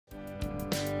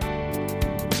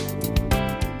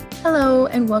Hello,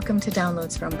 and welcome to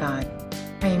Downloads from God.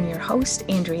 I am your host,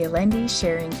 Andrea Lendy,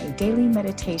 sharing a daily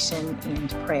meditation and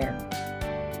prayer.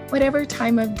 Whatever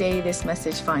time of day this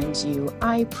message finds you,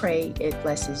 I pray it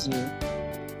blesses you.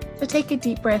 So take a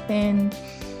deep breath in,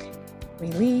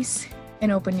 release,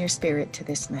 and open your spirit to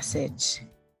this message.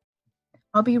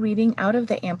 I'll be reading out of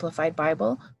the Amplified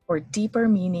Bible for deeper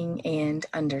meaning and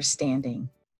understanding.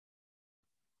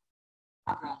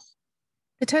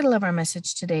 The title of our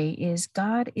message today is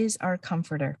God is Our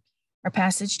Comforter. Our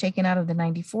passage taken out of the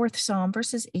 94th Psalm,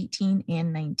 verses 18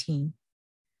 and 19.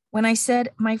 When I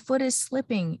said, "My foot is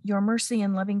slipping, your mercy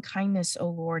and loving kindness, O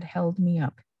Lord, held me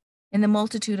up. In the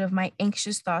multitude of my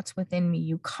anxious thoughts within me,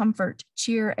 you comfort,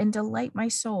 cheer, and delight my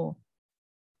soul."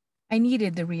 I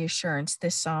needed the reassurance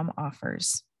this psalm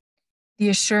offers. The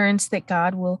assurance that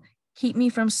God will keep me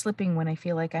from slipping when I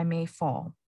feel like I may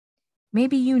fall.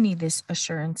 Maybe you need this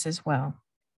assurance as well.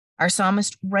 Our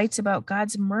psalmist writes about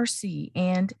God's mercy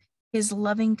and his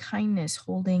loving kindness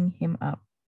holding him up.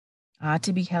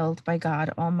 To be held by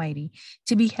God Almighty,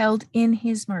 to be held in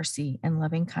his mercy and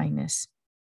loving kindness.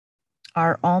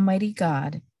 Our Almighty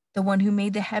God, the one who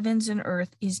made the heavens and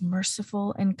earth, is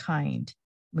merciful and kind.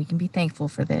 We can be thankful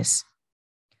for this.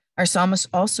 Our psalmist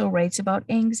also writes about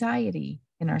anxiety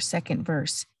in our second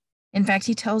verse. In fact,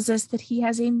 he tells us that he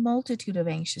has a multitude of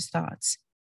anxious thoughts.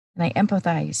 And I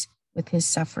empathize with his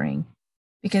suffering,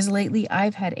 because lately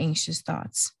I've had anxious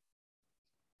thoughts.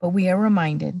 But we are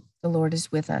reminded the Lord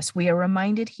is with us. We are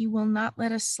reminded he will not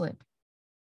let us slip.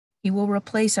 He will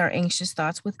replace our anxious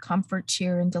thoughts with comfort,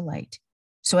 cheer, and delight.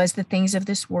 So as the things of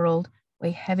this world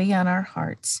weigh heavy on our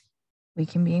hearts, we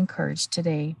can be encouraged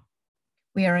today.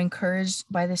 We are encouraged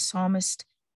by the psalmist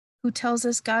who tells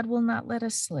us God will not let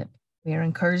us slip. We are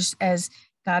encouraged as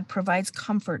God provides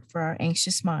comfort for our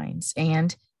anxious minds,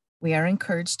 and we are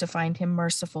encouraged to find him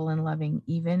merciful and loving,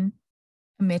 even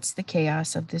amidst the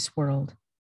chaos of this world.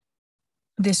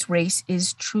 This race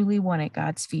is truly won at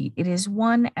God's feet. It is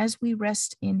won as we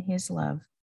rest in his love.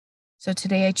 So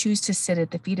today I choose to sit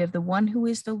at the feet of the one who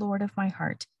is the Lord of my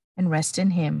heart and rest in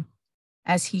him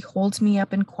as he holds me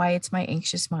up and quiets my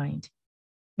anxious mind.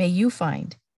 May you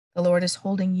find the Lord is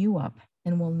holding you up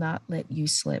and will not let you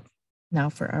slip.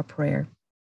 Now for our prayer.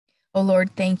 Oh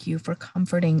Lord, thank you for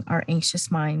comforting our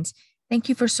anxious minds. Thank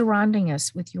you for surrounding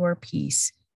us with your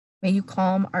peace. May you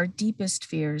calm our deepest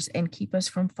fears and keep us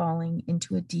from falling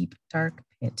into a deep, dark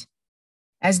pit.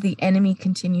 As the enemy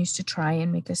continues to try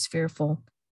and make us fearful,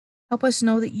 help us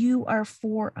know that you are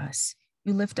for us.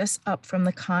 You lift us up from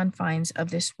the confines of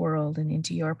this world and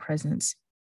into your presence.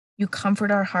 You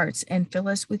comfort our hearts and fill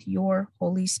us with your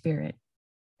Holy Spirit.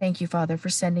 Thank you, Father, for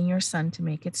sending your Son to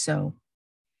make it so.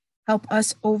 Help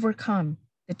us overcome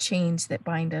the chains that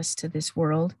bind us to this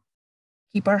world.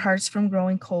 Keep our hearts from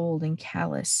growing cold and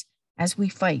callous as we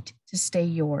fight to stay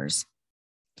yours.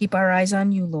 Keep our eyes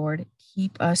on you, Lord.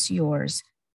 Keep us yours.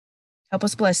 Help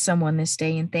us bless someone this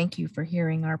day, and thank you for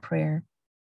hearing our prayer.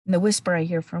 And the whisper I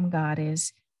hear from God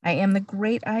is, I am the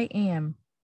great I am,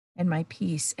 and my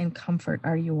peace and comfort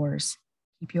are yours.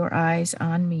 Keep your eyes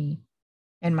on me.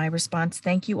 And my response,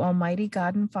 thank you, Almighty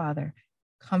God and Father,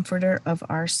 comforter of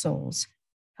our souls.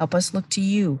 Help us look to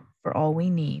you for all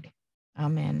we need.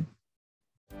 Amen.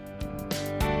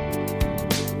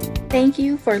 Thank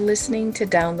you for listening to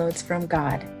Downloads from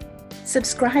God.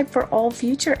 Subscribe for all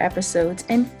future episodes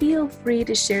and feel free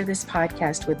to share this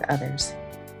podcast with others.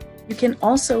 You can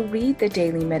also read the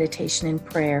daily meditation and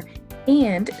prayer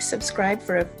and subscribe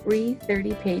for a free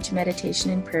 30-page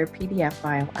meditation and prayer PDF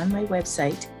file on my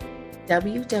website,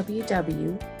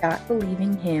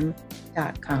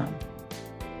 www.believinghim.com.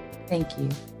 Thank you.